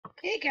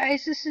Hey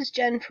guys, this is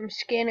Jen from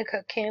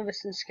ScanNCut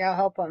Canvas and Scal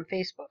Help on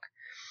Facebook.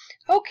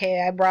 Okay,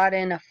 I brought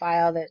in a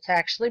file that's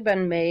actually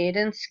been made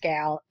in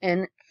Scal,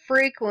 and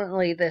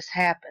frequently this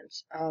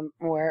happens,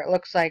 where it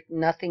looks like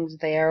nothing's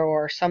there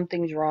or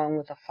something's wrong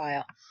with a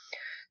file.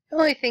 The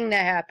only thing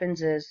that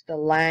happens is the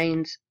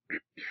lines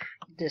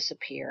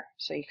disappear.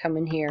 So you come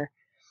in here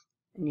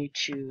and you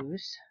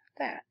choose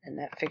that, and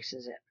that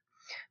fixes it.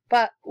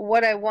 But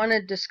what I want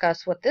to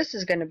discuss, what this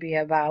is going to be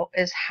about,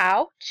 is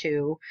how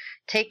to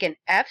take an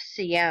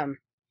FCM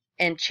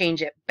and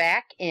change it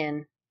back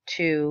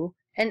into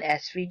an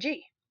SVG.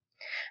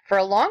 For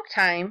a long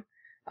time,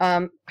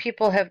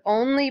 people have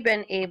only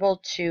been able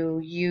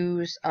to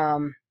use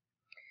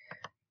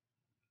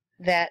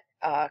that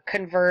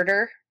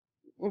converter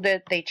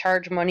that they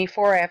charge money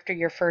for after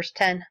your first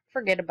 10.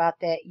 Forget about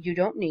that. You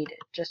don't need it.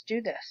 Just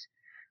do this.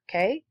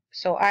 Okay,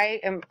 so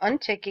I am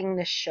unticking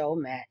the show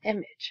matte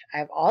image.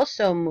 I've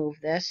also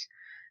moved this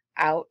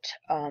out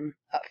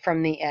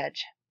from the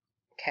edge.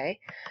 Okay,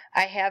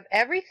 I have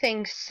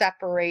everything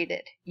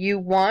separated. You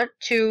want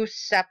to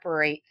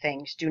separate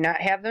things. Do not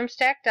have them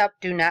stacked up.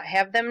 Do not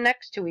have them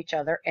next to each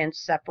other, and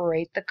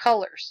separate the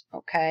colors.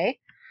 Okay,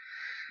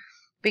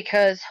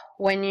 because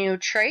when you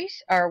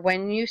trace or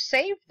when you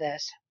save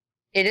this,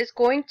 it is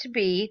going to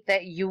be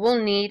that you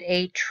will need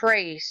a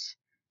trace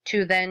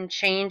to then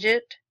change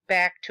it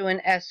back to an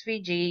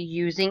SVG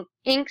using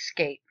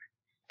Inkscape.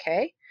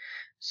 Okay,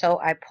 so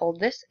I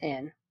pulled this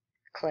in,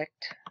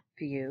 clicked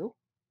View,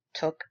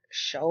 took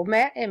Show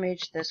Matte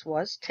Image. This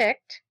was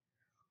ticked.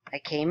 I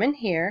came in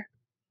here,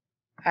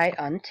 I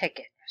untick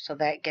it. So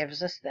that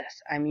gives us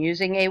this. I'm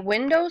using a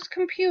Windows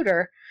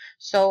computer,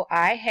 so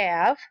I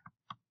have,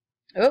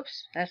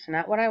 oops, that's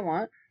not what I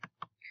want.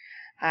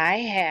 I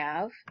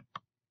have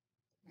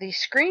the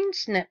Screen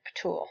Snip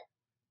tool.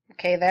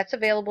 Okay, that's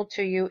available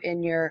to you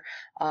in your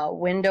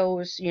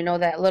Windows, you know,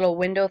 that little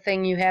window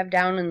thing you have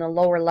down in the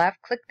lower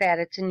left. Click that,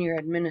 it's in your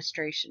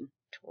administration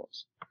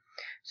tools.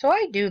 So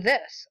I do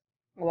this.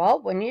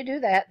 Well, when you do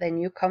that, then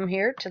you come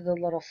here to the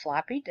little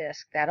floppy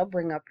disk. That'll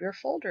bring up your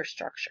folder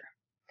structure.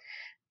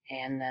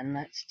 And then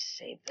let's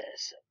save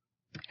this.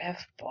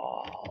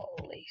 F-ball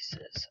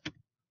laces.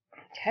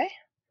 Okay,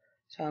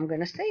 so I'm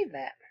going to save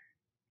that.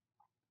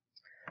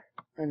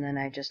 And then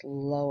I just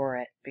lower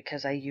it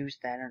because I use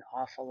that an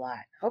awful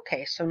lot.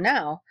 Okay, so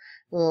now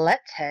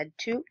let's head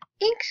to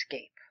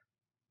Inkscape.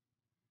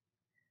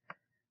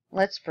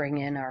 Let's bring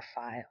in our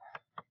file.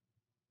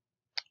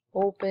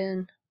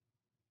 Open.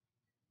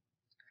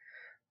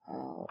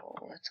 Oh,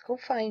 let's go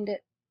find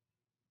it.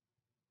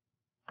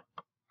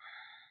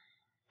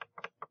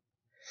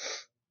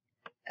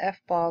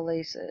 F-ball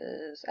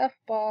laces.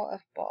 F-ball,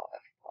 F-ball,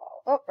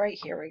 F-ball. Oh, right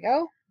here we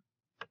go.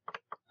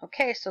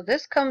 Okay, so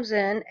this comes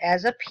in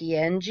as a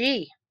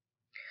PNG.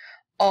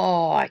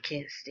 Oh, I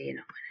can't stand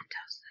it when it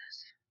does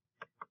this.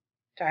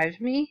 Drives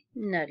me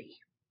nutty.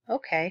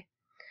 Okay.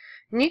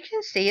 And you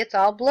can see it's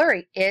all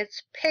blurry.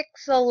 It's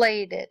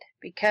pixelated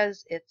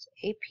because it's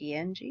a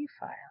PNG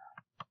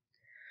file.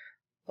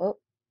 Oh,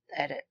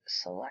 edit,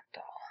 select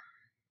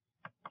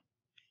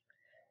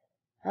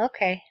all.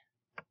 Okay.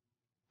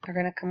 We're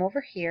going to come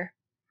over here,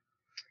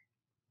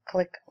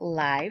 click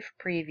Live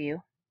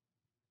Preview,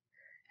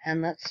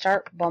 and let's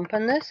start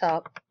bumping this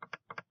up.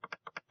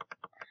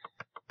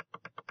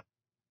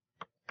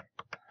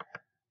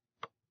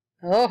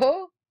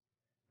 Oh,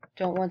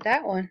 don't want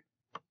that one.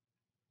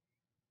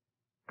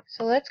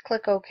 So let's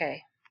click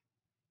OK.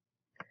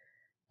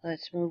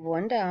 Let's move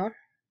one down.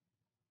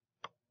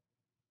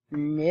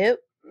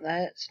 Nope,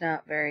 that's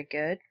not very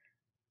good.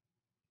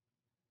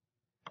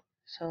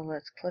 So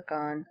let's click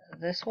on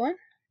this one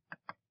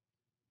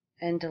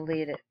and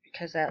delete it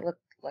because that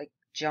looked like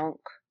junk.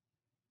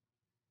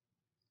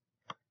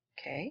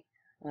 Okay,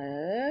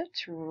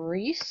 let's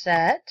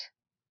reset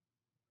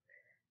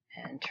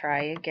and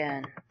try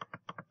again.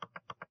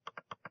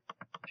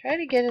 Try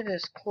to get it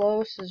as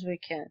close as we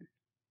can.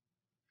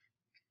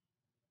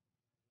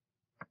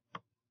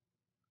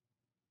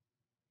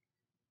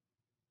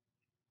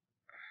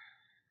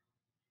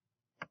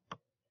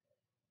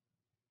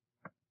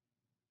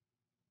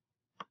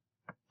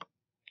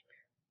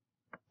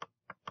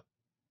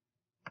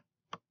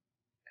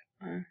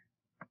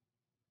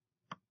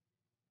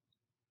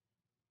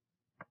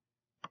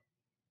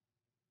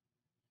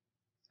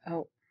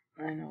 Oh,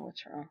 I know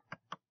what's wrong.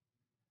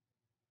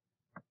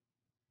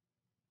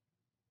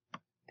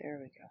 There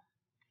we go.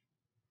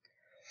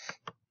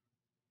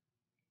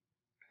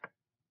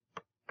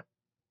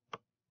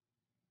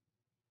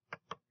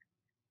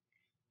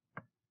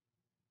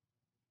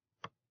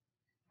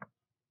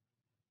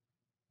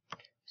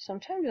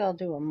 Sometimes I'll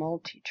do a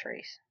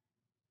multi-trace.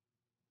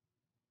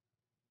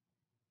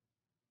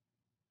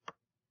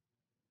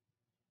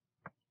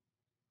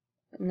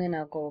 And then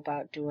I'll go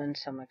about doing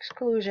some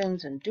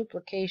exclusions and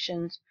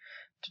duplications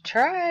to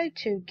try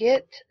to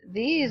get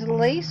these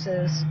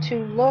laces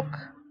to look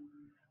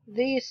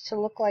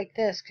like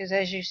this, because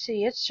as you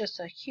see, it's just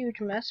a huge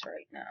mess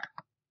right now.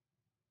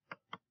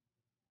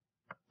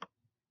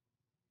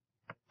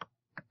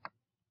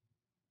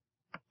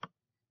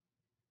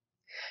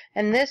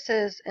 And this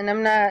is, and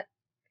I'm not,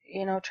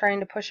 you know, trying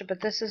to push it,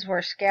 but this is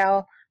where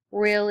Scal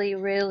really,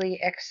 really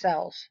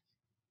excels.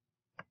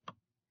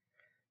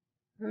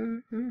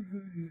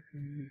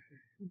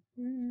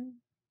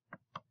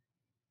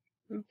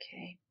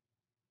 Okay.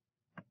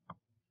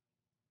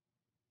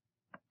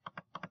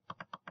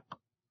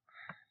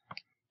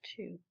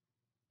 Two.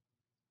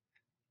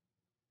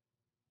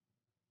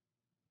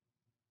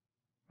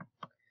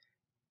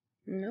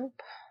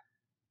 Nope.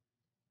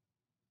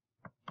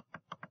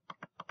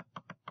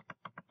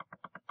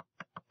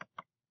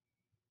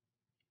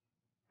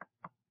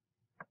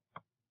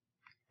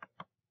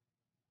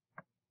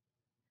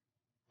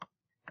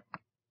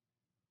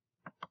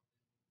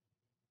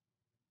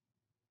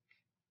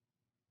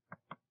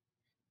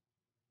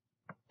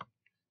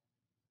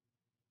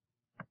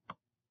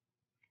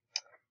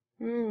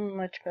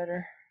 Much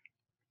better.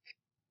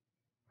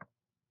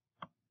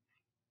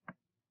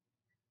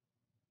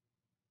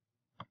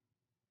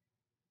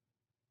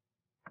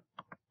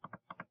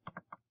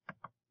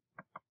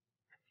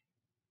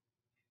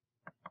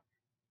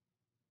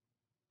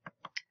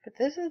 But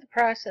this is the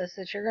process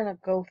that you're going to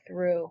go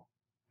through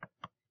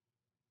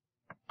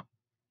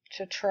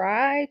to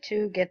try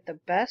to get the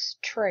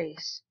best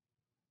trace.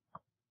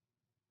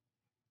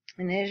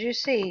 And as you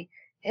see,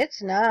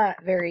 it's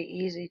not very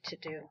easy to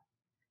do.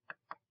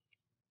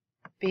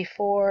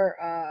 Before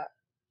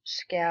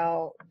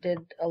Scal did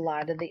a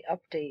lot of the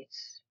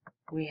updates,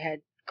 we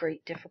had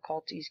great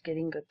difficulties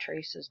getting good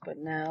traces, but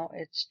now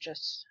it's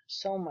just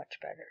so much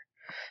better.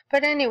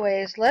 But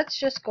anyways, let's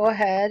just go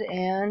ahead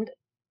and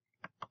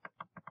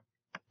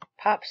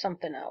pop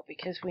something out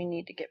because we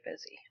need to get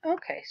busy.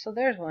 Okay, so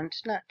there's one.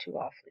 It's not too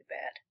awfully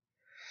bad.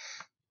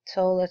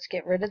 So let's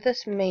get rid of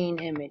this main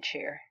image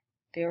here,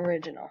 the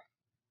original.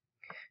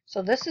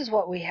 So this is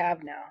what we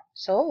have now.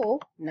 So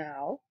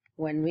now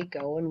when we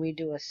go and we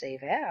do a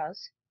save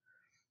as,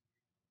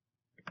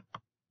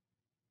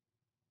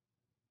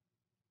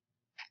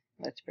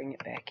 let's bring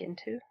it back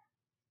into,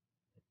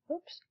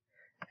 oops,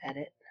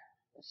 edit.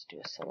 Let's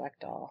do a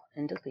select all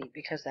and delete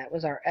because that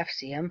was our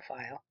FCM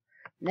file.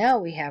 Now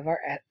we have our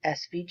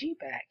SVG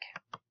back.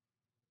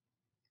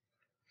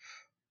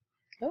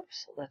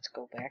 Oops, let's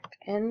go back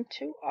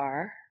into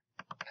our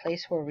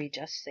place where we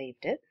just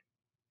saved it.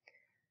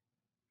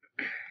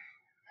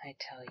 I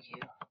tell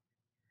you,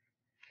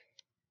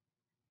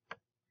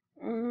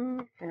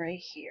 right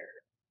here.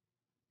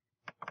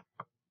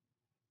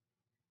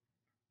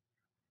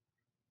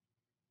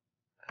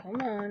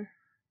 Come on.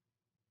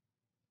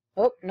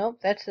 Oh, nope,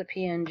 that's the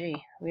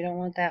PNG. We don't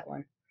want that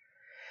one.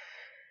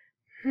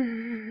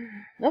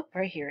 Nope,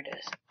 right here it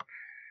is.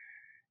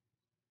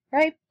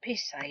 Right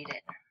beside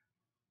it.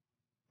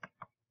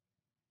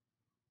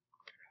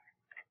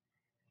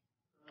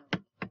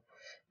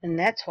 And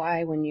that's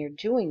why when you're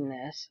doing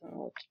this,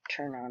 let's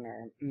turn on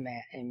our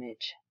matte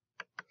image.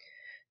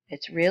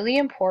 It's really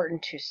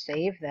important to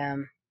save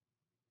them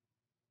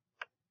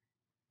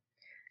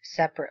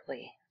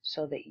separately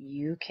so that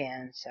you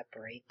can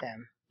separate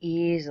them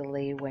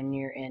easily when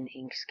you're in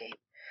Inkscape.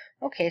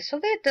 Okay, so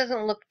that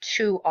doesn't look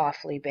too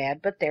awfully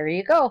bad, but there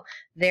you go.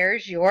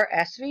 There's your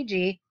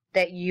SVG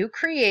that you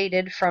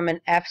created from an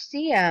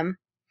FCM.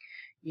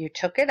 You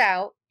took it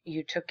out,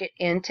 you took it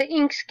into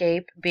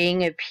Inkscape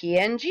being a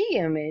PNG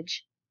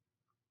image.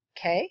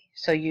 Okay,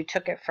 so you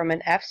took it from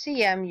an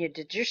FCM, you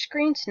did your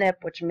screen snip,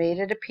 which made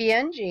it a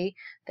PNG,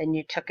 then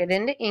you took it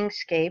into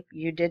Inkscape,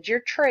 you did your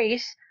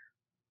trace.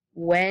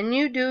 When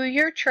you do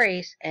your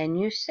trace and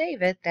you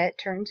save it, that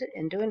turns it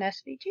into an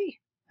SVG.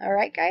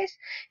 Alright guys,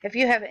 if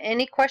you have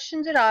any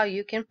questions at all,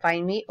 you can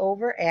find me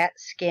over at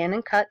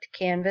ScanNCut,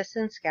 Canvas,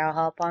 and Scal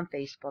Help on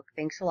Facebook.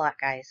 Thanks a lot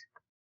guys.